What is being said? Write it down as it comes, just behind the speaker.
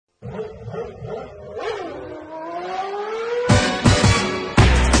Hello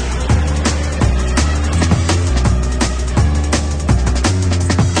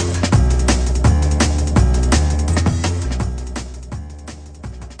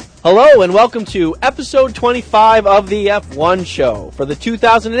and welcome to episode 25 of the F1 show for the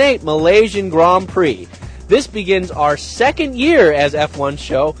 2008 Malaysian Grand Prix. This begins our second year as F1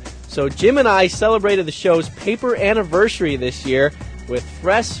 show, so Jim and I celebrated the show's paper anniversary this year with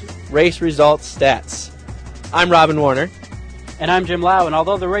fresh race results stats. I'm Robin Warner. And I'm Jim Lau, and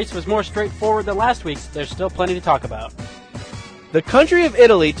although the race was more straightforward than last week's, there's still plenty to talk about. The country of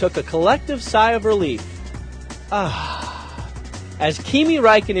Italy took a collective sigh of relief. As Kimi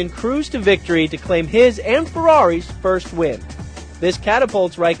Räikkönen cruised to victory to claim his and Ferrari's first win. This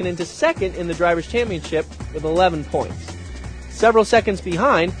catapults Räikkönen to second in the Drivers' Championship with 11 points. Several seconds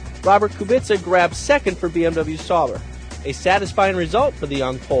behind, Robert Kubica grabbed second for BMW Sauber, a satisfying result for the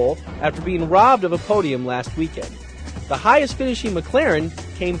young Pole after being robbed of a podium last weekend. The highest finishing McLaren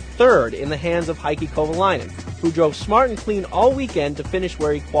came third in the hands of Heikki Kovalainen, who drove smart and clean all weekend to finish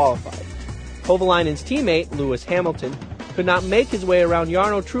where he qualified. Kovalainen's teammate, Lewis Hamilton, could not make his way around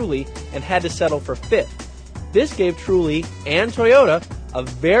Jarno Trulli and had to settle for fifth. This gave Trulli and Toyota a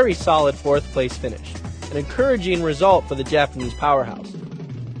very solid fourth-place finish, an encouraging result for the Japanese powerhouse.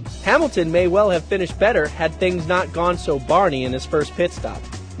 Hamilton may well have finished better had things not gone so Barney in his first pit stop.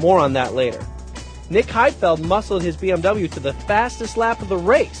 More on that later. Nick Heidfeld muscled his BMW to the fastest lap of the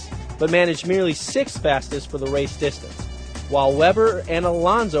race, but managed merely sixth fastest for the race distance. While Webber and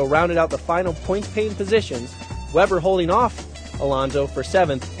Alonso rounded out the final points-paying positions, Webber holding off Alonso for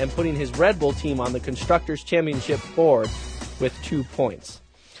seventh and putting his Red Bull team on the Constructors' Championship board with 2 points.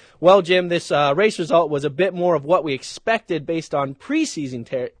 Well, Jim, this race result was a bit more of what we expected based on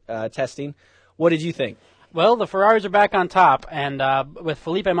preseason testing. What did you think? Well, the Ferraris are back on top, and with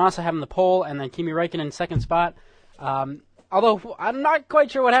Felipe Massa having the pole and then Kimi Räikkönen in second spot, although I'm not quite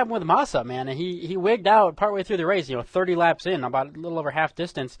sure what happened with Massa, man. He wigged out partway through the race, 30 laps in, about a little over half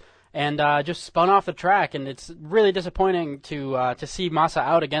distance, and just spun off the track, and it's really disappointing to see Massa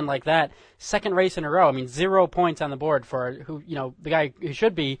out again like that. Second race in a row. I mean, 0 points on the board for the guy who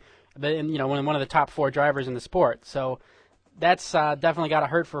should be, one of the top 4 drivers in the sport. So that's definitely got to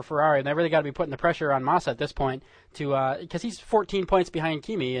hurt for Ferrari, and they really got to be putting the pressure on Massa at this point because he's 14 points behind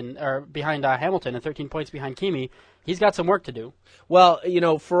behind Hamilton and 13 points behind Kimi. He's got some work to do. Well,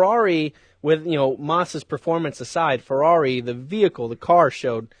 Ferrari, with Massa's performance aside, Ferrari, the vehicle, the car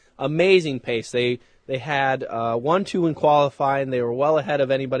showed amazing pace. They had 1-2 in qualifying. They were well ahead of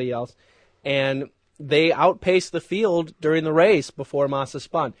anybody else, and they outpaced the field during the race before Massa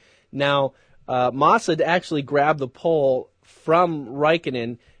spun. Now, Massa actually grabbed the pole from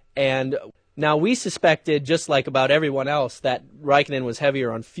Räikkönen, and now we suspected, just like about everyone else, that Räikkönen was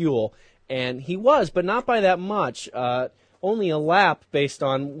heavier on fuel, and he was, but not by that much. Only a lap based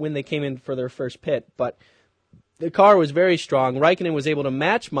on when they came in for their first pit, but the car was very strong. Räikkönen was able to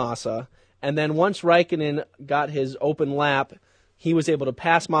match Massa, and then once Räikkönen got his open lap, he was able to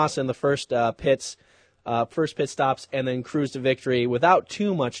pass Massa in the first pit stops, and then cruise to victory without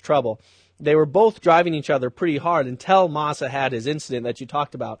too much trouble. They were both driving each other pretty hard until Massa had his incident that you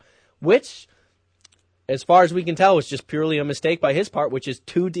talked about, which, as far as we can tell, was just purely a mistake by his part, which is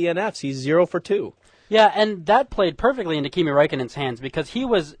 2 DNFs. He's 0 for 2. Yeah, and that played perfectly into Kimi Räikkönen's hands because he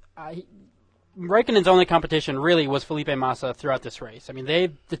was... Räikkönen's only competition really was Felipe Massa throughout this race. I mean,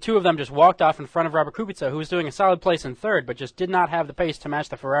 the two of them just walked off in front of Robert Kubica, who was doing a solid place in third, but just did not have the pace to match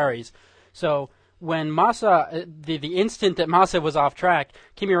the Ferraris. So when Massa, the instant that Massa was off track,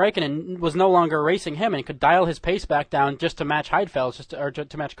 Kimi Räikkönen was no longer racing him and could dial his pace back down just to match Heidfeld, or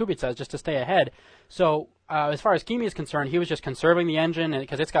to match Kubica, just to stay ahead. So as far as Kimi is concerned, he was just conserving the engine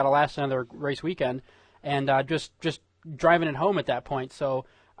because it's got to last another race weekend, and just driving it home at that point. So.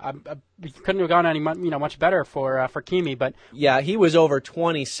 Couldn't have gone any much better for Kimi, but yeah, he was over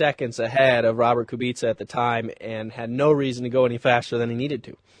 20 seconds ahead of Robert Kubica at the time and had no reason to go any faster than he needed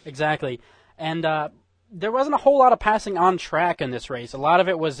to. Exactly, and there wasn't a whole lot of passing on track in this race. A lot of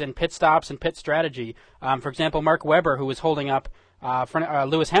it was in pit stops and pit strategy. For example, Mark Webber, who was holding up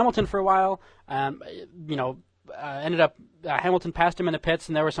Lewis Hamilton for a while, ended up Hamilton passed him in the pits,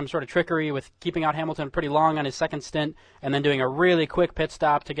 and there was some sort of trickery with keeping out Hamilton pretty long on his second stint, and then doing a really quick pit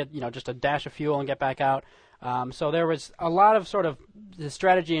stop to get just a dash of fuel and get back out. So there was a lot of sort of the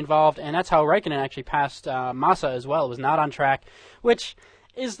strategy involved, and that's how Räikkönen actually passed Massa as well. It was not on track, which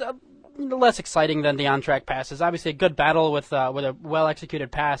is less exciting than the on-track passes. Obviously, a good battle with a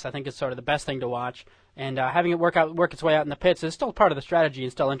well-executed pass, I think, is sort of the best thing to watch. And having it work its way out in the pits is still part of the strategy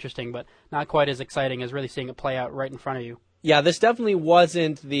and still interesting, but not quite as exciting as really seeing it play out right in front of you. Yeah, this definitely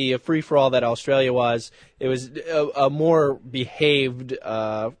wasn't the free-for-all that Australia was. It was a more behaved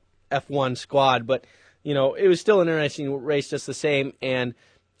F1 squad, but it was still an interesting race just the same, and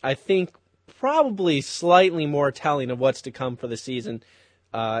I think probably slightly more telling of what's to come for the season.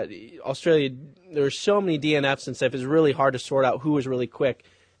 Australia, there's so many DNFs and stuff, it's really hard to sort out who was really quick,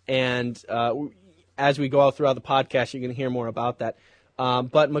 and as we go out throughout the podcast, you're going to hear more about that.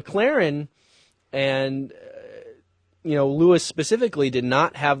 But McLaren and Lewis specifically did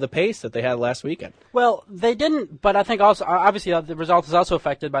not have the pace that they had last weekend. Well, they didn't, but I think also, obviously, the result is also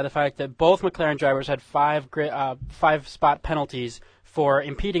affected by the fact that both McLaren drivers had five spot penalties for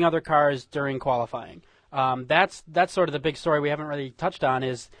impeding other cars during qualifying. That's sort of the big story we haven't really touched on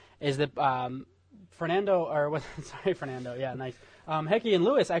is that Hickey and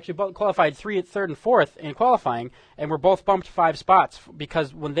Lewis actually both qualified third, and fourth in qualifying, and were both bumped 5 spots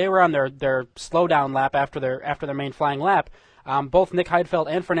because when they were on their slowdown lap after their main flying lap, both Nick Heidfeld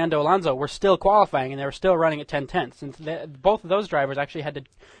and Fernando Alonso were still qualifying, and they were still running at 10/10. And both of those drivers actually had to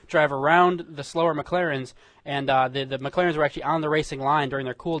drive around the slower McLarens, and the McLarens were actually on the racing line during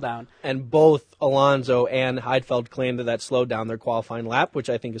their cool down. And both Alonso and Heidfeld claimed that slowed down their qualifying lap, which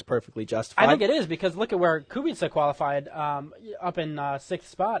I think is perfectly justified. I think it is, because look at where Kubica qualified up in 6th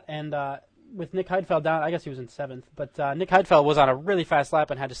spot, and with Nick Heidfeld down, I guess he was in 7th, but Nick Heidfeld was on a really fast lap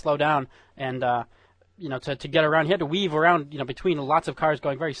and had to slow down, and to get around. He had to weave around, between lots of cars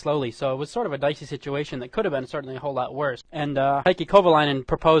going very slowly. So it was sort of a dicey situation that could have been certainly a whole lot worse. And Heikki Kovalainen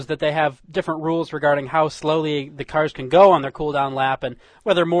proposed that they have different rules regarding how slowly the cars can go on their cool-down lap, and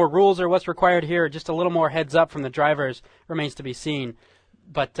whether more rules are what's required here, or just a little more heads up from the drivers, remains to be seen.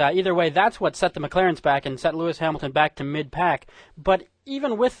 But either way, that's what set the McLarens back and set Lewis Hamilton back to mid-pack. But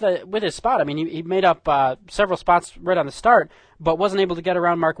even with his spot, I mean, he made up several spots right on the start, but wasn't able to get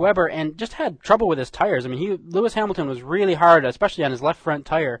around Mark Webber and just had trouble with his tires. I mean, Lewis Hamilton was really hard, especially on his left front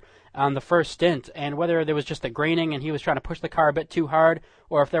tire on the first stint, and whether there was just the graining and he was trying to push the car a bit too hard,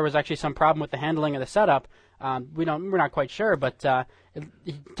 or if there was actually some problem with the handling of the setup, we're not quite sure, but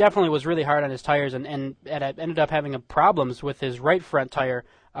he definitely was really hard on his tires and ended up having problems with his right front tire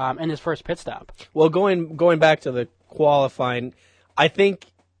in his first pit stop. Well, going back to the qualifying, I think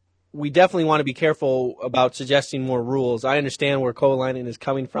we definitely want to be careful about suggesting more rules. I understand where Kovalainen is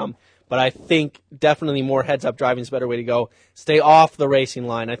coming from, but I think definitely more heads-up driving is a better way to go. Stay off the racing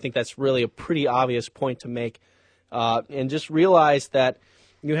line. I think that's really a pretty obvious point to make. And just realize that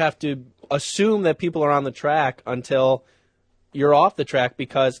you have to assume that people are on the track until you're off the track,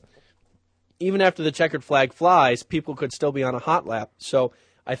 because even after the checkered flag flies, people could still be on a hot lap. So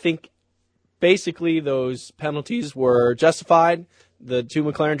I think basically those penalties were justified. The two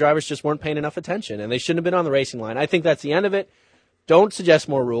McLaren drivers just weren't paying enough attention, and they shouldn't have been on the racing line. I think that's the end of it. Don't suggest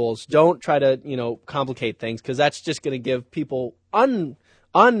more rules. Don't try to, complicate things, because that's just going to give people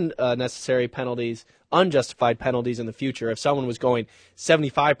unnecessary penalties, unjustified penalties in the future. If someone was going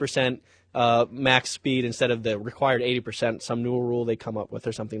 75% max speed instead of the required 80%, some new rule they come up with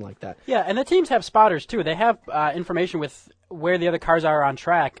or something like that. Yeah, and the teams have spotters too. They have information with where the other cars are on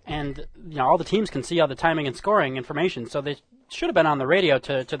track, and all the teams can see all the timing and scoring information. So they should have been on the radio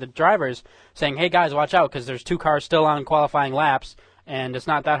to the drivers saying, hey guys, watch out, because there's 2 cars still on qualifying laps, and it's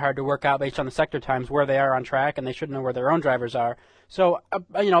not that hard to work out based on the sector times where they are on track, and they should know where their own drivers are. So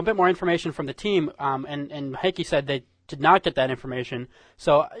a bit more information from the team, and Heikki said they did not get that information.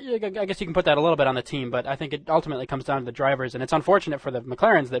 So I guess you can put that a little bit on the team, but I think it ultimately comes down to the drivers, and it's unfortunate for the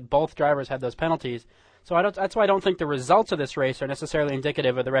McLarens that both drivers had those penalties. So that's why I don't think the results of this race are necessarily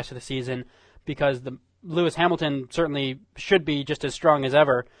indicative of the rest of the season, because the Lewis Hamilton certainly should be just as strong as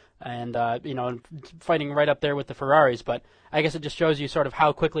ever, and fighting right up there with the Ferraris. But I guess it just shows you sort of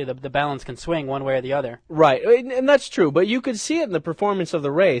how quickly the balance can swing one way or the other. Right, and that's true. But you could see it in the performance of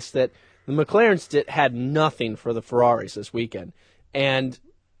the race that the McLarens had nothing for the Ferraris this weekend, and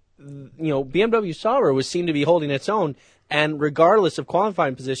BMW Sauber seemed to be holding its own. And regardless of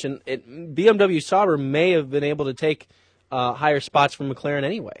qualifying position, BMW Sauber may have been able to take higher spots from McLaren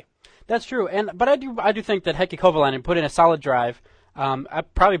anyway. That's true, but I do think that Heikki Kovalainen put in a solid drive,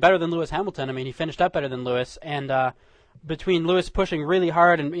 probably better than Lewis Hamilton. I mean, he finished up better than Lewis, and between Lewis pushing really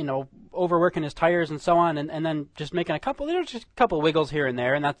hard and overworking his tires and so on, and then just making a couple wiggles here and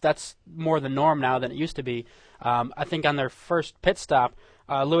there, and that's more the norm now than it used to be. I think on their first pit stop,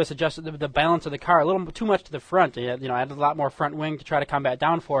 Lewis adjusted the balance of the car a little too much to the front. He added a lot more front wing to try to combat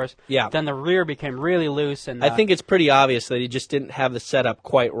downforce. Yeah. Then the rear became really loose, and I think it's pretty obvious that he just didn't have the setup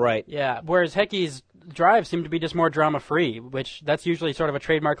quite right. Yeah. Whereas Heikki's drive seemed to be just more drama-free, which that's usually sort of a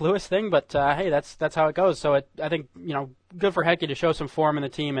trademark Lewis thing. But hey, that's how it goes. So I think good for Heikki to show some form in the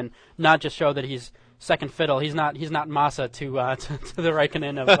team and not just show that he's second fiddle. He's not Massa to the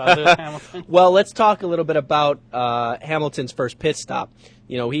Raikkonen of Lewis Hamilton. Well, let's talk a little bit about Hamilton's first pit stop.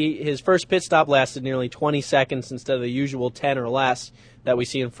 His first pit stop lasted nearly 20 seconds instead of the usual 10 or less that we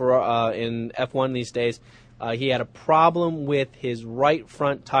see in F1 these days. He had a problem with his right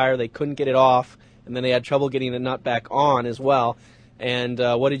front tire. They couldn't get it off, and then they had trouble getting the nut back on as well. And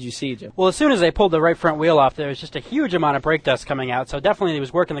what did you see, Jim? Well, as soon as they pulled the right front wheel off, there was just a huge amount of brake dust coming out. So definitely he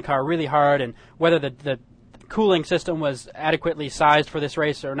was working the car really hard, and whether the cooling system was adequately sized for this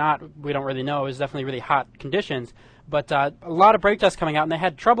race or not, we don't really know. It was definitely really hot conditions. But a lot of brake dust coming out, and they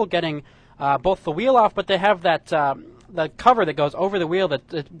had trouble getting both the wheel off, but they have that the cover that goes over the wheel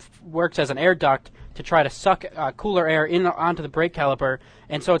that works as an air duct to try to suck cooler air onto the brake caliper,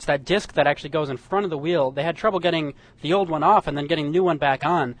 and so it's that disc that actually goes in front of the wheel. They had trouble getting the old one off and then getting the new one back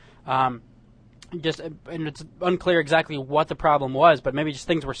on. And it's unclear exactly what the problem was, but maybe just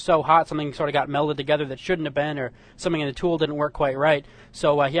things were so hot, something sort of got melded together that shouldn't have been, or something in the tool didn't work quite right.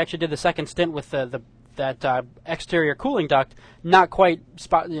 So he actually did the second stint with that exterior cooling duct not quite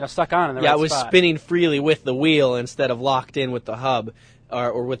stuck on in the right spot. Yeah, it was spinning freely with the wheel instead of locked in with the hub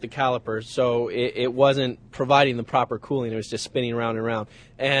or with the calipers, so it wasn't providing the proper cooling. It was just spinning around and around.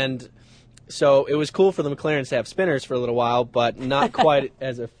 And so it was cool for the McLarens to have spinners for a little while, but not quite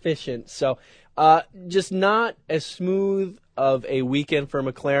as efficient. So just not as smooth of a weekend for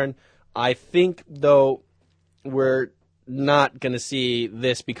McLaren. I think, though, we're not going to see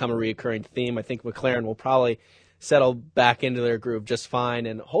this become a recurring theme. I think McLaren will probably settle back into their groove just fine,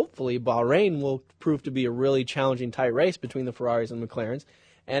 and hopefully Bahrain will prove to be a really challenging tight race between the Ferraris and McLarens,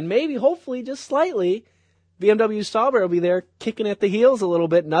 and maybe, hopefully, just slightly, BMW Sauber will be there kicking at the heels a little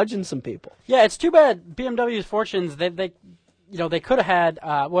bit, nudging some people. Yeah, it's too bad BMW's fortunes, they could have had,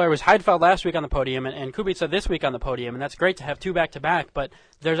 it was Heidfeld last week on the podium and Kubica this week on the podium, and that's great to have two back-to-back, but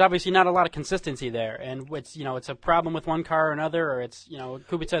there's obviously not a lot of consistency there, and it's a problem with one car or another, or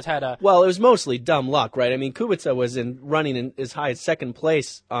Kubica's had a... Well, it was mostly dumb luck, right? I mean, Kubica was running in as high as second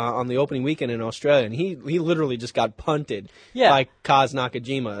place on the opening weekend in Australia, and he literally just got punted by Kaz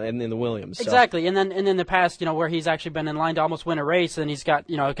Nakajima in the Williams. So. Exactly, and then in the past, where he's actually been in line to almost win a race, and he's got,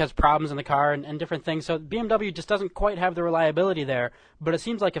 has problems in the car and different things, so BMW just doesn't quite have the reliability there, but it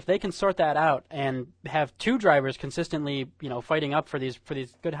seems like if they can sort that out and have two drivers consistently, fighting up for these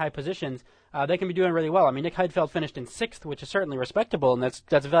good high positions, they can be doing really well. I mean, Nick Heidfeld finished in 6th, which is certainly respectable, and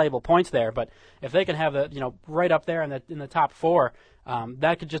that's valuable points there. But if they can have right up there in the top 4,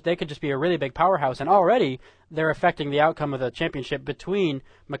 they could just be a really big powerhouse. And already they're affecting the outcome of the championship between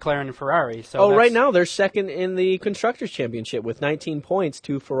McLaren and Ferrari. So right now they're second in the Constructors' Championship with 19 points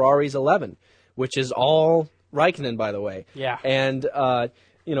to Ferrari's 11, which is all Raikkonen, by the way. Yeah. And I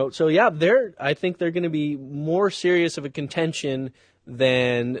think they're going to be more serious of a contention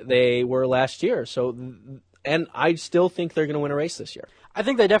than they were last year. So, and I still think they're going to win a race this year. I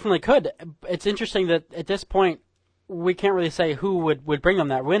think they definitely could. It's interesting that at this point we can't really say who would bring them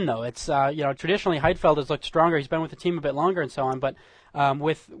that win, though. It's traditionally Heidfeld has looked stronger. He's been with the team a bit longer and so on. But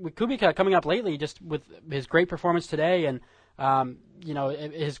with Kubica coming up lately, just with his great performance today and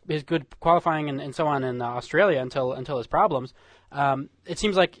his good qualifying and so on in Australia until his problems, it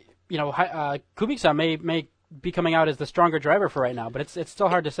seems like Kubica may be coming out as the stronger driver for right now, but it's still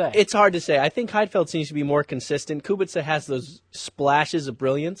hard to say. It's hard to say. I think Heidfeld seems to be more consistent. Kubica has those splashes of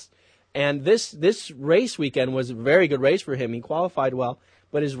brilliance, and this race weekend was a very good race for him. He qualified well,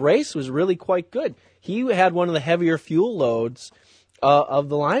 but his race was really quite good. He had one of the heavier fuel loads of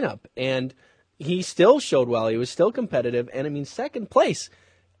the lineup, and he still showed well. He was still competitive, and I mean, second place.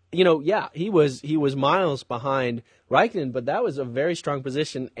 He was miles behind Raikkonen, but that was a very strong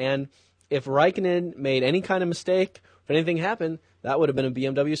position, and if Raikkonen made any kind of mistake, if anything happened, that would have been a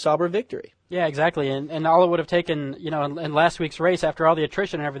BMW Sauber victory. Yeah, exactly. And all it would have taken, in last week's race, after all the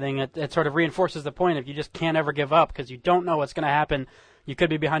attrition and everything, it sort of reinforces the point of you just can't ever give up because you don't know what's going to happen. You could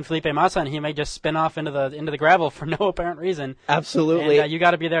be behind Felipe Massa, and he may just spin off into the gravel for no apparent reason. Absolutely. And you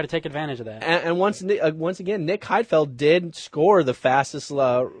got to be there to take advantage of that. And once again, Nick Heidfeld did score the fastest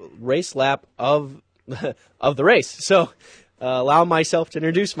race lap of the race. So allow myself to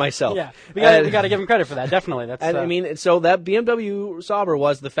introduce myself. Yeah, we got to give him credit for that. Definitely. That's. So that BMW Sauber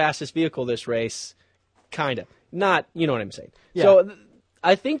was the fastest vehicle this race, kind of. Not, you know what I'm saying. Yeah. So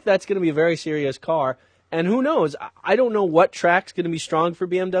I think that's going to be a very serious car. And who knows? I don't know what track's going to be strong for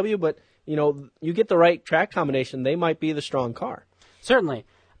BMW, but you get the right track combination, they might be the strong car. Certainly.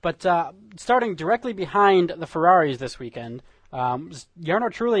 But starting directly behind the Ferraris this weekend, Jarno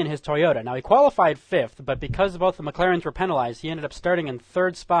Trulli in his Toyota. Now, he qualified 5th, but because both the McLarens were penalized, he ended up starting in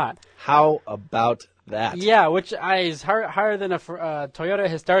 3rd spot. How about that. Yeah, which is higher than a Toyota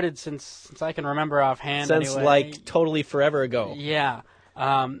has started since I can remember offhand. Since anyway. like totally forever ago. Yeah.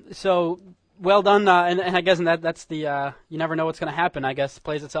 So well done, and I guess that's the you never know what's going to happen. I guess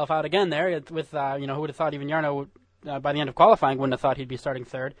plays itself out again there with who would have thought even Jarno by the end of qualifying wouldn't have thought he'd be starting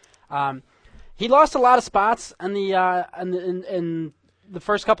third. He lost a lot of spots in the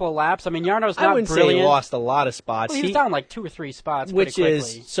first couple of laps. I mean, Jarno's not I wouldn't brilliant. say he lost a lot of spots. Well, he was down like 2 or 3 spots, which pretty is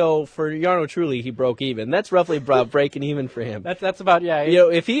quickly. so for Jarno Trulli, he broke even. That's roughly breaking even for him. That's about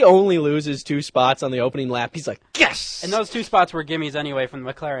If he only loses 2 spots on the opening lap, he's like, yes. And those 2 spots were gimmies anyway from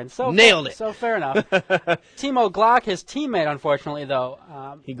the McLaren. So nailed it. So fair enough. Timo Glock, his teammate, unfortunately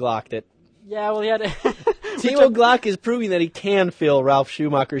though, he glocked it. yeah, well, he had. Timo Glock is proving that he can fill Ralf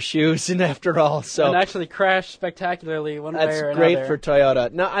Schumacher's shoes, and after all, so and actually crashed spectacularly one way or another. that's great for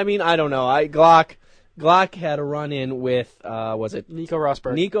Toyota. No, I mean I don't know. Glock had a run-in with was it Nico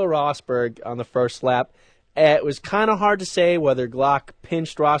Rosberg? Nico Rosberg on the first lap. It was kind of hard to say whether Glock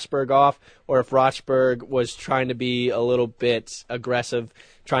pinched Rosberg off or if Rosberg was trying to be a little bit aggressive,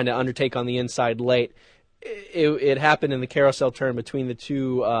 trying to undertake on the inside late. It happened in the carousel turn between the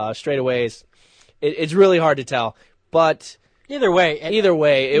 2 straightaways. It's really hard to tell, but Either way,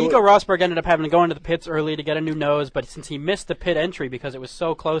 Nico Rosberg ended up having to go into the pits early to get a new nose, but since he missed the pit entry because it was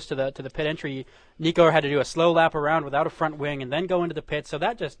so close to the pit entry, Nico had to do a slow lap around without a front wing and then go into the pit. So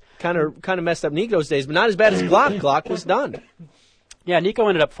that just kind of messed up Nico's days, but not as bad as Glock. Glock was done. Yeah, Nico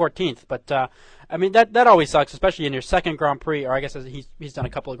ended up 14th, but I mean that always sucks, especially in your second Grand Prix, or I guess he's done a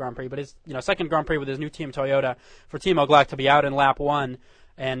couple of Grand Prix, but his second Grand Prix with his new team Toyota for Timo Glock to be out in lap 1.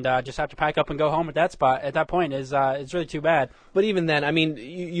 And just have to pack up and go home at that spot. At that point, is really too bad. But even then, I mean,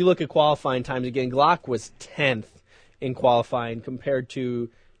 you look at qualifying times again. Glock was 10th in qualifying compared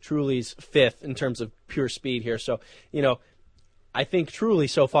to Trulli's 5th in terms of pure speed here. So, I think Trulli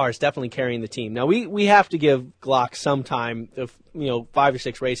so far is definitely carrying the team. Now we have to give Glock some time of 5 or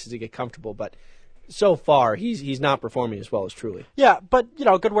 6 races to get comfortable, but so far he's not performing as well as Trulli. Yeah, but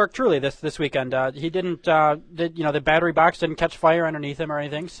good work Trulli this weekend. He didn't the battery box didn't catch fire underneath him or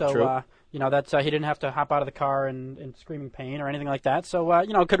anything, so that's he didn't have to hop out of the car in screaming pain or anything like that. So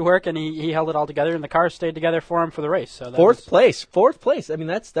good work, and he held it all together, and the car stayed together for him for the race. So fourth place. I mean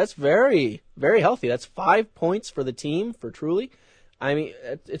that's very, very healthy. That's 5 points for the team for Trulli. I mean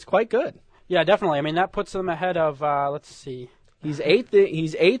it's quite good. Yeah, definitely. I mean that puts them ahead of let's see. He's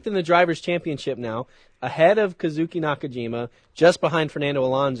eighth in the Drivers' Championship now, ahead of Kazuki Nakajima, just behind Fernando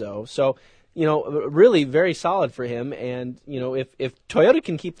Alonso. So, really very solid for him. And, if Toyota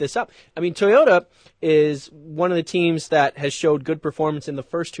can keep this up, I mean, Toyota is one of the teams that has showed good performance in the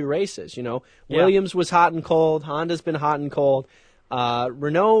first 2 races. Williams was hot and cold. Honda's been hot and cold.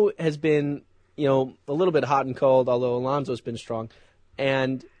 Renault has been, a little bit hot and cold, although Alonso's been strong.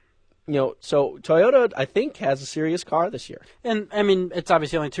 And so Toyota, I think, has a serious car this year. And, I mean, it's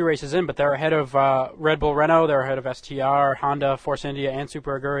obviously only 2 races in, but they're ahead of Red Bull Renault, they're ahead of STR, Honda, Force India, and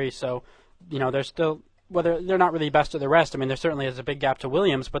Super Aguri. So, they're still, whether they're not really best of the rest, I mean, there certainly is a big gap to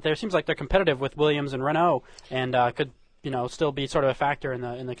Williams, but there seems like they're competitive with Williams and Renault, and could, still be sort of a factor in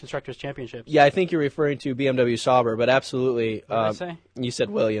the Constructors' Championships. Yeah, I think you're referring to BMW Sauber, but absolutely, what did I say? You said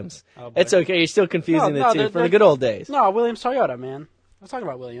Williams. Oh, it's okay, you're still confusing the two from the good old days. No, Williams Toyota, man. I was talking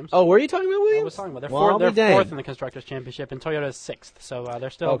about Williams. Oh, were you talking about Williams? I was talking about. They're fourth in the Constructors' Championship, and Toyota is 6th. So they're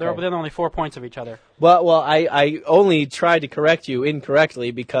still okay. They're within only 4 points of each other. Well, I only tried to correct you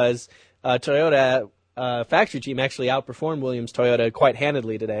incorrectly because Toyota factory team actually outperformed Williams Toyota quite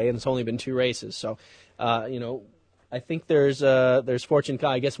handedly today, and it's only been 2 races. So, I think there's fortune.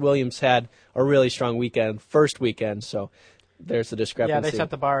 I guess Williams had a really strong first weekend. So. There's the discrepancy. Yeah, they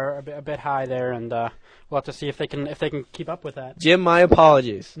set the bar a bit high there, and we'll have to see if they can keep up with that. Jim, my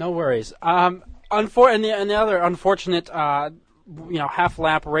apologies. No worries. And the other unfortunate, half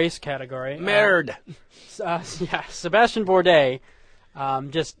lap race category. Merde. Sebastian Bourdais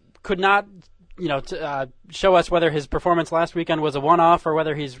just could not, show us whether his performance last weekend was a one-off or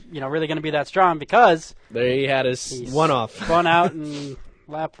whether he's, really going to be that strong because there he had his one-off. Spun out in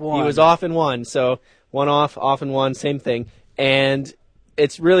lap 1. He was off in 1, so one off in 1, same thing. And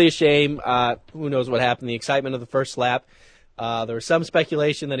it's really a shame. Who knows what happened? The excitement of the first lap. There was some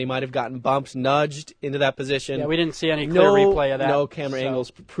speculation that he might have gotten bumped, nudged into that position. Yeah, we didn't see any clear replay of that. No camera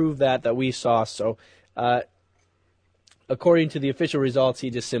angles prove that we saw. So, according to the official results, he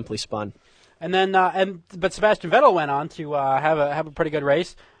just simply spun. And then, but Sebastian Vettel went on to have a pretty good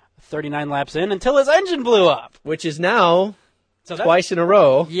race, 39 laps in, until his engine blew up, which is now twice in a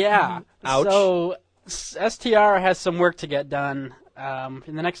row. Yeah. Ouch. So STR has some work to get done.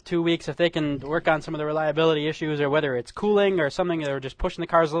 in the next 2 weeks, if they can work on some of the reliability issues, or whether it's cooling or something, they're just pushing the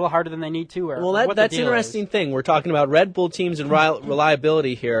cars a little harder than they need to. Or well, that's an interesting thing. We're talking about Red Bull teams and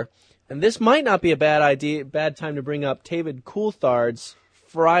reliability here, and this might not be a bad time to bring up David Coulthard's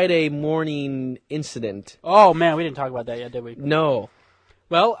Friday morning incident. Oh man, we didn't talk about that yet, did we? No.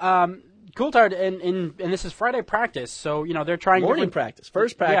 Well, Coulthard, and this is Friday practice, so they're trying morning practice,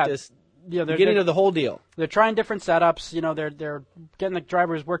 first practice. Yeah, beginning of the whole deal. They're trying different setups. They're getting the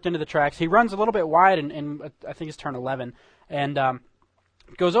drivers worked into the tracks. He runs a little bit wide in I think it's turn 11, and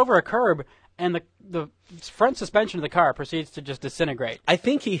goes over a curb, and the front suspension of the car proceeds to just disintegrate. I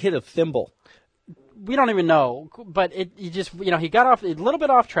think he hit a thimble. We don't even know, but he just he got off a little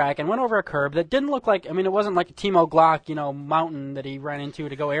bit off track and went over a curb that didn't look like. I mean, it wasn't like a Timo Glock mountain that he ran into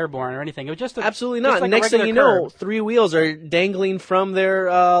to go airborne or anything. It was just absolutely not. Just like next thing you know, curb. 3 wheels are dangling from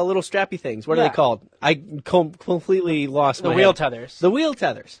their little strappy things. What are they called? I completely lost the my wheel head. tethers. The wheel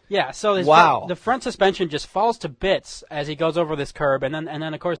tethers. Yeah. So the front suspension just falls to bits as he goes over this curb, and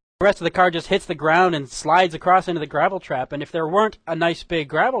then of course the rest of the car just hits the ground and slides across into the gravel trap. And if there weren't a nice big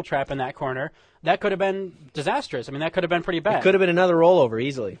gravel trap in that corner, that could have been disastrous. I mean, that could have been pretty bad. It could have been another rollover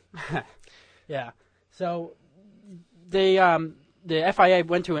easily. Yeah. So the FIA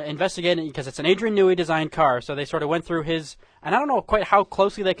went to investigate it because it's an Adrian Newey designed car. So they sort of went through his, and I don't know quite how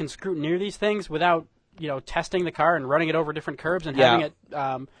closely they can scrutineer these things without testing the car and running it over different curbs and having it.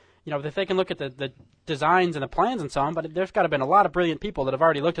 If they can look at the designs and the plans and so on, but there's got to have been a lot of brilliant people that have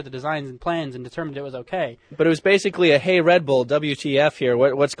already looked at the designs and plans and determined it was okay. But it was basically a, hey, Red Bull, WTF here,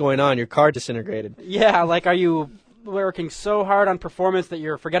 what's going on? Your car disintegrated. Yeah, like, are you working so hard on performance that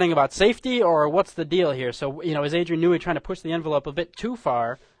you're forgetting about safety, or what's the deal here? So, is Adrian Newey trying to push the envelope a bit too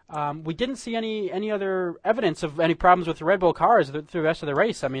far? We didn't see any other evidence of any problems with the Red Bull cars through the rest of the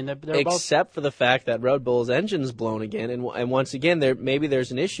race. I mean, they're except for the fact that Red Bull's engine's blown again, and once again, maybe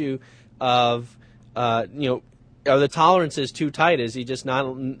there's an issue of, are the tolerances too tight? Is he just not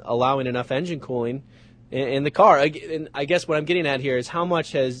allowing enough engine cooling in the car? And I guess what I'm getting at here is how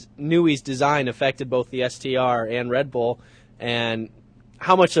much has Newey's design affected both the STR and Red Bull, and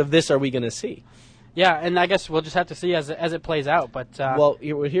how much of this are we going to see? Yeah, and I guess we'll just have to see as it plays out. But well,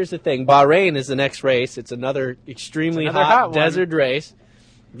 here's the thing: Bahrain is the next race. It's another extremely hot desert race.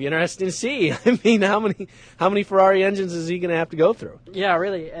 It'd be interesting to see. I mean, how many Ferrari engines is he going to have to go through? Yeah,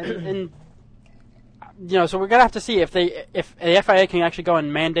 really, and so we're gonna have to see if the FIA can actually go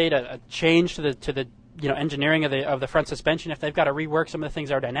and mandate a change to the engineering of the front suspension. If they've got to rework some of the things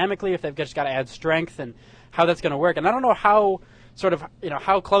aerodynamically, if they've just got to add strength, and how that's going to work. And I don't know how. Sort of,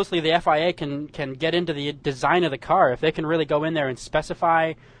 how closely the FIA can get into the design of the car. If they can really go in there and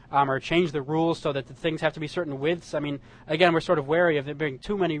specify or change the rules so that the things have to be certain widths. I mean, again, we're sort of wary of there being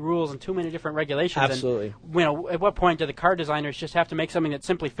too many rules and too many different regulations. Absolutely. And, at what point do the car designers just have to make something that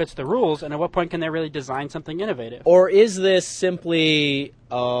simply fits the rules, and at what point can they really design something innovative? Or is this simply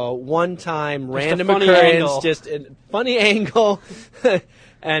a one-time random occurrence, angle. Just a funny angle,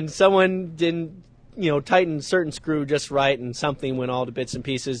 and someone didn't tighten certain screw just right, and something went all to bits and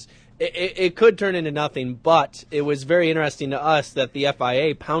pieces. It could turn into nothing, but it was very interesting to us that the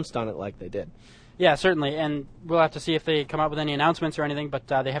FIA pounced on it like they did. Yeah, certainly, and we'll have to see if they come up with any announcements or anything, but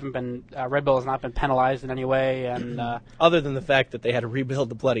they haven't been, Red Bull has not been penalized in any way. And other than the fact that they had to rebuild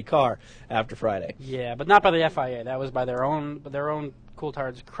the bloody car after Friday. Yeah, but not by the FIA. That was by their own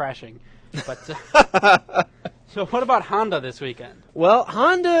Coulthards crashing. But so what about Honda this weekend? Well,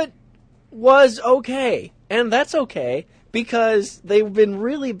 Honda was okay, and that's okay because they've been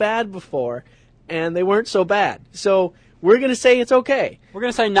really bad before, and they weren't so bad. So we're going to say it's okay. We're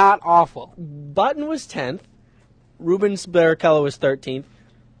going to say not awful. Button was 10th, Rubens Barrichello was 13th,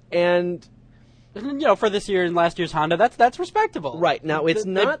 and for this year and last year's Honda, that's respectable. Right now, it's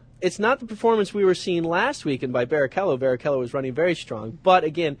not the performance we were seeing last weekend by Barrichello. Barrichello was running very strong, but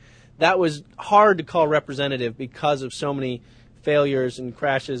again, that was hard to call representative because of so many failures and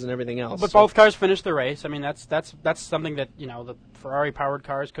crashes and everything else. But both cars finished the race. I mean, that's something that the Ferrari powered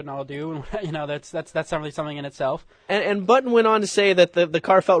cars couldn't all do. That's something in itself. And Button went on to say that the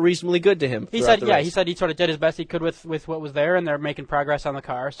car felt reasonably good to him. He said he said he sort of did his best he could with what was there, and they're making progress on the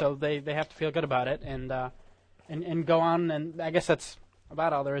car, so they have to feel good about it and go on. And I guess that's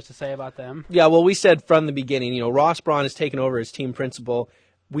about all there is to say about them. Yeah, well, we said from the beginning, Ross Brawn has taken over as team principal.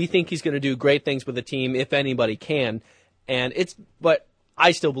 We think he's going to do great things with the team if anybody can. But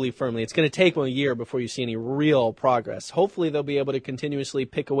I still believe firmly it's going to take 1 year before you see any real progress. Hopefully they'll be able to continuously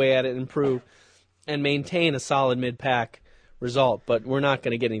pick away at it and improve and maintain a solid mid-pack result. But we're not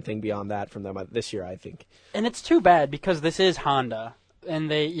going to get anything beyond that from them this year, I think. And it's too bad because this is Honda.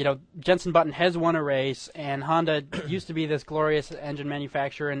 and Jenson Button has won a race, and Honda used to be this glorious engine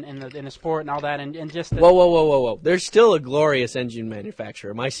manufacturer in the sport and all that, and just whoa! There's still a glorious engine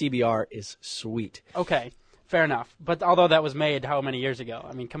manufacturer. My CBR is sweet. Okay, fair enough. But although that was made how many years ago?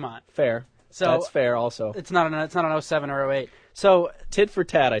 I mean, come on. Fair. So that's fair. Also, it's not an 07 or 08. So tit for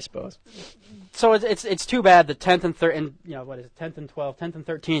tat, I suppose. So it's too bad the 10th and 10th and 12th, 10th and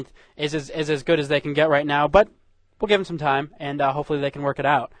 13th is as good as they can get right now. But we'll give them some time, and hopefully they can work it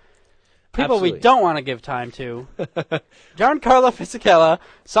out. People Absolutely. we don't want to give time to. Giancarlo Fisichella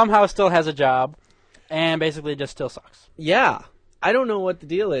somehow still has a job, and basically just still sucks. Yeah. I don't know what the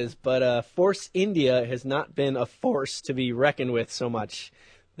deal is, but Force India has not been a force to be reckoned with so much.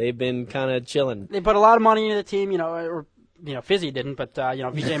 They've been kind of chilling. They put a lot of money into the team, Fizzy didn't, but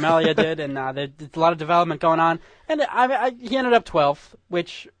Vijay Mallya did, and there's a lot of development going on. And he ended up 12th,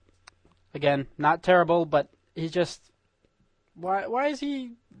 which, again, not terrible, but he's just why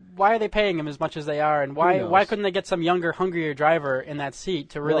are they paying him as much as they are, and why couldn't they get some younger, hungrier driver in that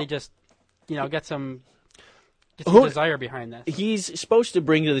seat to really get some desire behind this? He's supposed to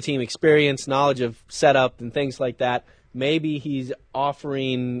bring to the team experience, knowledge of setup, and things like that. Maybe he's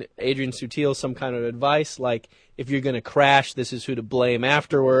offering Adrian Sutil some kind of advice, like if you're going to crash, this is who to blame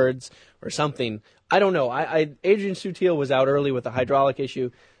afterwards, or something. I don't know. Adrian Sutil was out early with a hydraulic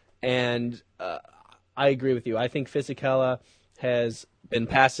issue, and I agree with you. I think Fisichella has been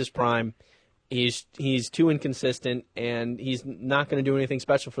past his prime. He's too inconsistent, and he's not going to do anything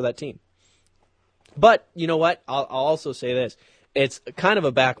special for that team. But you know what? I'll also say this. It's kind of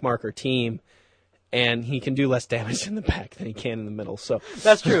a backmarker team, and he can do less damage in the back than he can in the middle. So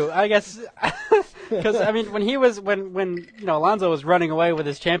that's true, I guess. Because when Alonso was running away with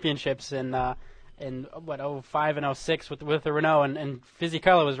his championships in 05 and 06 with the Renault, and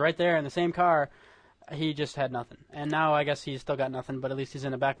Fisichella was right there in the same car, he just had nothing. And now I guess he's still got nothing, but at least he's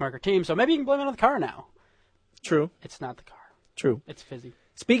in a backmarker team. So maybe you can blame it on the car now. True. It's not the car. True. It's Fizzy.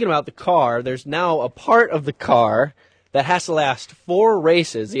 Speaking about the car, there's now a part of the car that has to last 4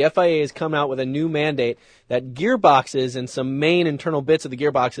 races. The FIA has come out with a new mandate that gearboxes and some main internal bits of the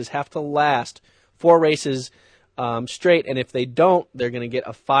gearboxes have to last 4 races straight, and if they don't, they're going to get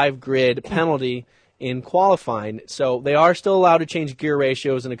a 5-grid penalty in qualifying. So they are still allowed to change gear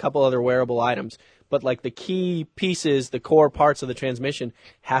ratios and a couple other wearable items, but like the key pieces, the core parts of the transmission,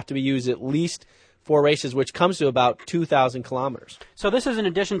 have to be used at least 4 races, which comes to about 2,000 kilometers. So this is in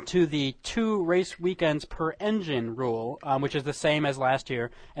addition to the 2 race weekends per engine rule, which is the same as last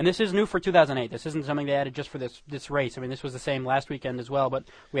year. And this is new for 2008. This isn't something they added just for this race. I mean, this was the same last weekend as well, but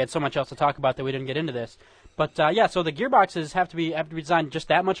we had so much else to talk about that we didn't get into this. But so the gearboxes have to be designed just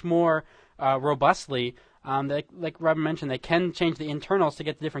that much more robustly. Like Robin mentioned, they can change the internals to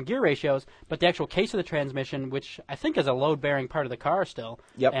get the different gear ratios, but the actual case of the transmission, which I think is a load-bearing part of the car still,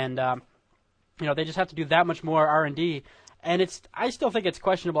 and they just have to do that much more R&D, and I still think it's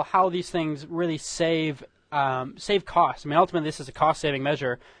questionable how these things really save costs. I mean, ultimately, this is a cost-saving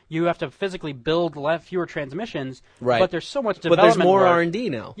measure. You have to physically build fewer transmissions, right? But there's so much development. But there's more work. R&D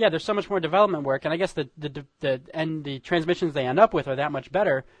now. Yeah, there's so much more development work, and I guess the transmissions they end up with are that much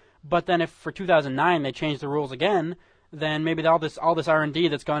better. But then if for 2009 they change the rules again, then maybe all this R&D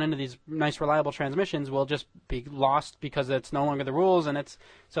that's gone into these nice, reliable transmissions will just be lost because it's no longer the rules. And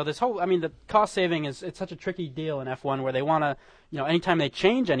the cost saving it's such a tricky deal in F1 where they want to, anytime they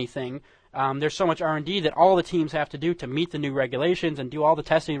change anything, there's so much R&D that all the teams have to do to meet the new regulations and do all the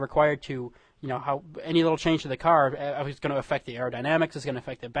testing required to, how any little change to the car is going to affect the aerodynamics, it's going to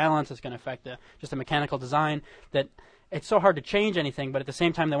affect the balance, it's going to affect just the mechanical design, that it's so hard to change anything, but at the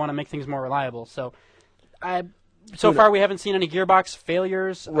same time they want to make things more reliable. So so far, we haven't seen any gearbox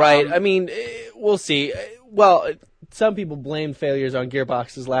failures. Right. I mean, we'll see. Well, some people blamed failures on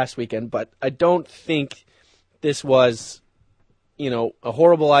gearboxes last weekend, but I don't think this was, a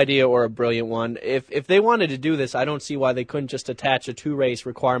horrible idea or a brilliant one. If they wanted to do this, I don't see why they couldn't just attach a 2-race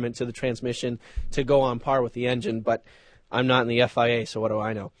requirement to the transmission to go on par with the engine, but I'm not in the FIA, so what do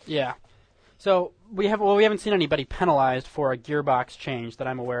I know? Yeah. So we haven't seen anybody penalized for a gearbox change that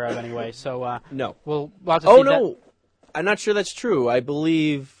I'm aware of anyway. So no, we'll have to see no, I'm not sure that's true. I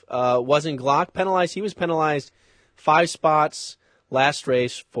believe wasn't Glock penalized? He was penalized 5 spots last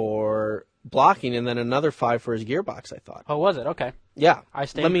race for blocking, and then another 5 for his gearbox. I thought. Oh, was it? Okay. Yeah. I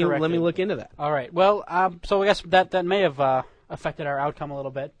stand corrected. Let me look into that. All right. Well, so I guess that may have affected our outcome a little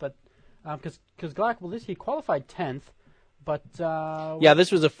bit, but because Glock, he qualified 10th. But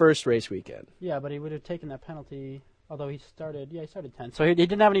this was the first race weekend. Yeah, but he would have taken that penalty, although he started 10th. So he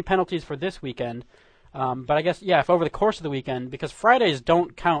didn't have any penalties for this weekend. But I guess, if over the course of the weekend, because Fridays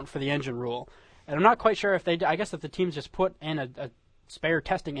don't count for the engine rule. And I'm not quite sure if I guess if the teams just put in a spare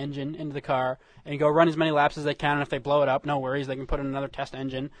testing engine into the car and go run as many laps as they can. And if they blow it up, no worries, they can put in another test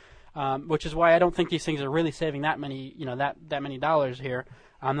engine. Which is why I don't think these things are really saving that many, that many dollars here.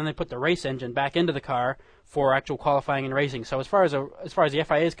 Then they put the race engine back into the car for actual qualifying and racing. So as far as the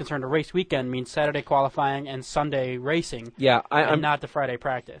FIA is concerned, a race weekend means Saturday qualifying and Sunday racing. Yeah, and not the Friday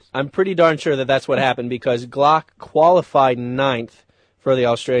practice. I'm pretty darn sure that that's what happened because Glock qualified 9th for the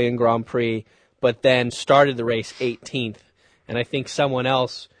Australian Grand Prix, but then started the race 18th, and I think someone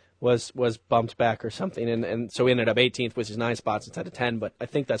else was bumped back or something, and so we ended up 18th, which is 9 spots instead of 10, but I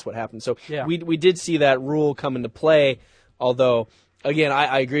think that's what happened. So yeah. we did see that rule come into play, although, again,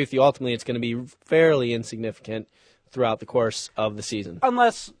 I agree with you. Ultimately, it's going to be fairly insignificant throughout the course of the season.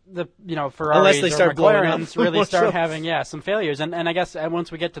 Unless Ferraris they start or blowing up. McLarens really start having some failures, and I guess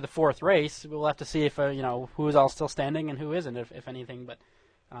once we get to the 4th race, we'll have to see if who is all still standing and who isn't, if anything. But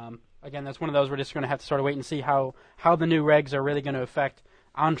again, that's one of those we're just going to have to sort of wait and see how the new regs are really going to affect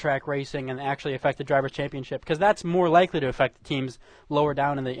on-track racing and actually affect the Drivers' Championship, because that's more likely to affect the teams lower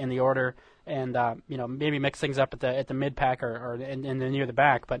down in the order, and maybe mix things up at the mid-pack or in the near the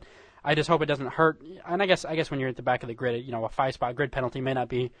back. But I just hope it doesn't hurt. And I guess when you're at the back of the grid, a 5-spot grid penalty may not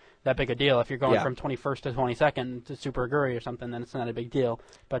be that big a deal. If you're going from 21st to 22nd to Super Aguri or something, then it's not a big deal.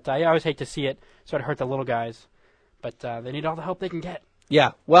 But I always hate to see it sort of hurt the little guys. But they need all the help they can get.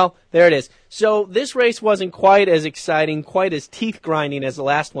 Yeah, well, there it is. So this race wasn't quite as exciting, quite as teeth-grinding as the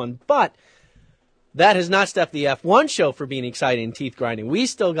last one, but that has not stopped the F1 show for being exciting and teeth-grinding. We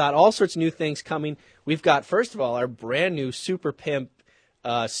still got all sorts of new things coming. We've got, first of all, our brand-new Super Pimp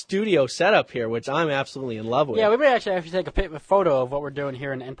studio setup here, which I'm absolutely in love with. Yeah, we may actually have to take a photo of what we're doing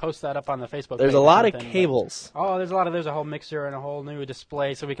here and post that up on the Facebook page. There's a lot of cables. There's a whole mixer and a whole new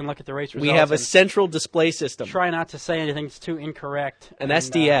display so we can look at the race results. We have a central display system. Try not to say anything that's too incorrect. An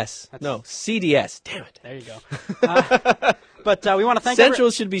SDS. No, CDS. Damn it. There you go. But we want to thank Central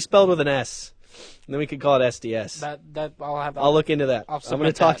should be spelled with an S. And then we could call it SDS. I'll look into that. I'm going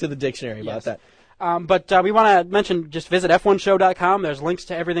to talk to the dictionary about that. But we want to mention, just visit F1show.com. There's links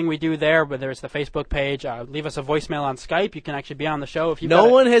to everything we do there, whether it's the Facebook page. Leave us a voicemail on Skype. You can actually be on the show. If no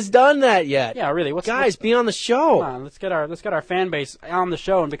one has done that yet. Yeah, really. Guys, be on the show. Come on, let's get our fan base on the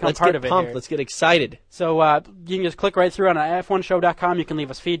show and become part of it. Let's get pumped. Here. Let's get excited. So you can just click right through on F1show.com. You can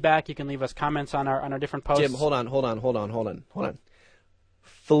leave us feedback. You can leave us comments on our different posts. Jim, hold on.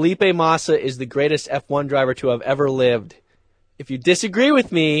 Felipe Massa is the greatest F1 driver to have ever lived. If you disagree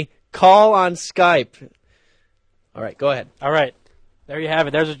with me, call on Skype. All right, go ahead. All right. There you have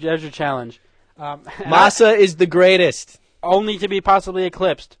it. There's your challenge. Massa is the greatest. Only to be possibly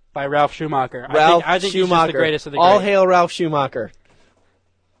eclipsed by Ralf Schumacher. I think he's just the greatest of the great. All hail Ralf Schumacher.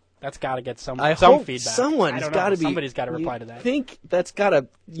 That's got to get some feedback. Somebody's got to reply to that. I think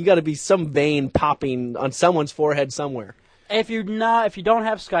you got to be some vein popping on someone's forehead somewhere. If you don't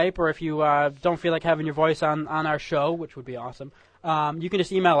have Skype, or if you don't feel like having your voice on our show, which would be awesome, you can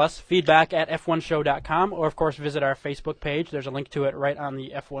just email us, feedback@f1show.com, or, of course, visit our Facebook page. There's a link to it right on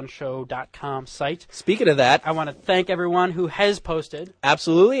the f1show.com site. Speaking of that, I want to thank everyone who has posted.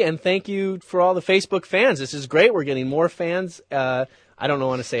 Absolutely, and thank you for all the Facebook fans. This is great. We're getting more fans. I don't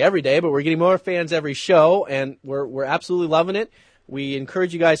want to say every day, but we're getting more fans every show, and we're absolutely loving it. We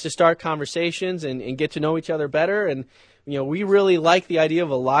encourage you guys to start conversations and get to know each other better, and we really like the idea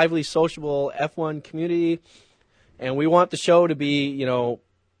of a lively, sociable F1 community, and we want the show to be,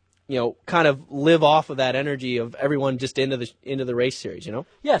 kind of live off of that energy of everyone just into the race series,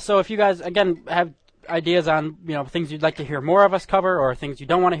 Yeah, so if you guys, again, have ideas on, things you'd like to hear more of us cover or things you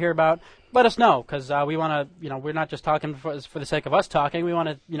don't want to hear about, let us know, because we want to, we're not just talking for the sake of us talking. We want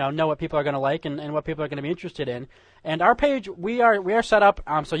to, know what people are going to like and what people are going to be interested in. And our page, we are set up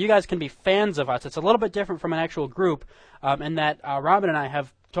so you guys can be fans of us. It's a little bit different from an actual group in that Robin and I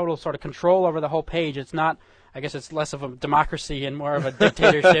have total sort of control over the whole page. It's not, I guess it's less of a democracy and more of a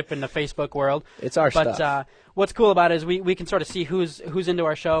dictatorship in the Facebook world. It's our stuff. But what's cool about it is we can sort of see who's into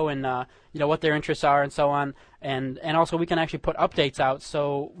our show and what their interests are and so on, and also we can actually put updates out.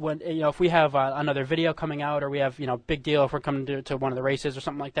 So when if we have another video coming out, or we have big deal if we're coming to one of the races or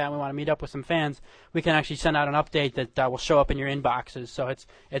something like that, and we want to meet up with some fans, we can actually send out an update that will show up in your inboxes. So it's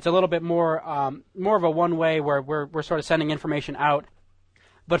a little bit more of a one way where we're sort of sending information out.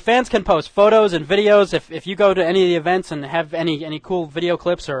 But fans can post photos and videos. If you go to any of the events and have any cool video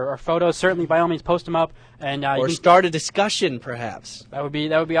clips or photos, certainly by all means post them up. And or start a discussion, perhaps. That would be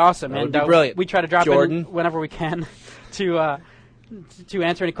awesome. That would be brilliant. We try to drop in whenever we can to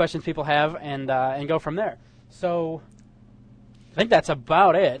answer any questions people have and go from there. So I think that's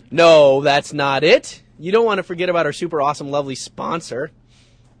about it. No, that's not it. You don't want to forget about our super awesome, lovely sponsor.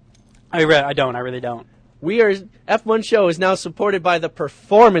 I really don't. F1 Show is now supported by the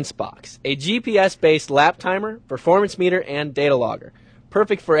Performance Box, a GPS-based lap timer, performance meter, and data logger.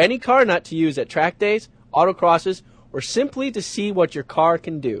 Perfect for any car nut to use at track days, autocrosses, or simply to see what your car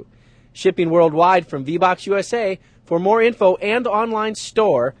can do. Shipping worldwide from VBox USA. For more info and online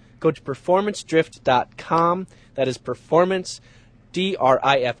store, go to performancedrift.com. That is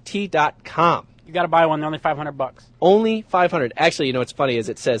performancedrift.com. You got to buy one. They're only $500. Only $500. Actually, you know what's funny is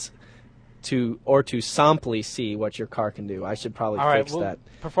it says to simply see what your car can do. I should probably fix that.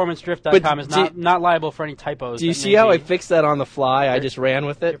 PerformanceDrift.com is not liable for any typos. Do you see how I fixed that on the fly? I just ran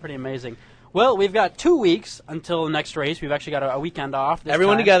with it. You're pretty amazing. Well, we've got 2 weeks until the next race. We've actually got a weekend off.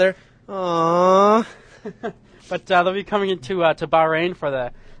 Everyone together. Aww. But they'll be coming into to Bahrain for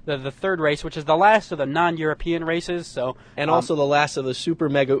the third race, which is the last of the non-European races. And also the last of the super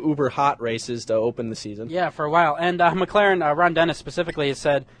mega uber hot races to open the season. Yeah, for a while. And McLaren, Ron Dennis specifically has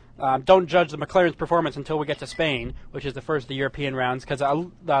said, don't judge the McLaren's performance until we get to Spain, which is the first of the European rounds, because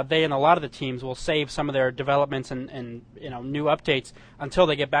they and a lot of the teams will save some of their developments and new updates until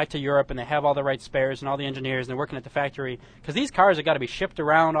they get back to Europe and they have all the right spares and all the engineers and they're working at the factory. Because these cars have got to be shipped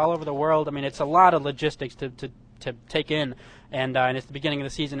around all over the world. I mean, it's a lot of logistics to take in, and it's the beginning of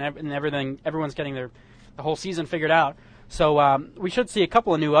the season and everything. Everyone's getting the whole season figured out. So we should see a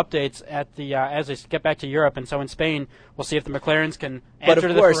couple of new updates at the as they get back to Europe, and so in Spain we'll see if the McLarens can answer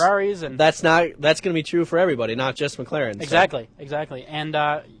to the Ferraris. And that's going to be true for everybody, not just McLaren. Exactly. And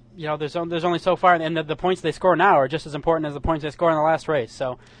there's only so far, and the points they score now are just as important as the points they score in the last race.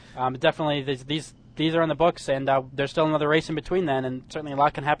 So definitely these are in the books, and there's still another race in between then, and certainly a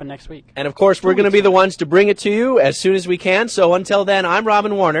lot can happen next week. And of course we're going to be the ones to bring it to you as soon as we can. So until then, I'm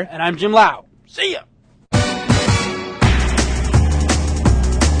Robin Warner, and I'm Jim Lau. See ya.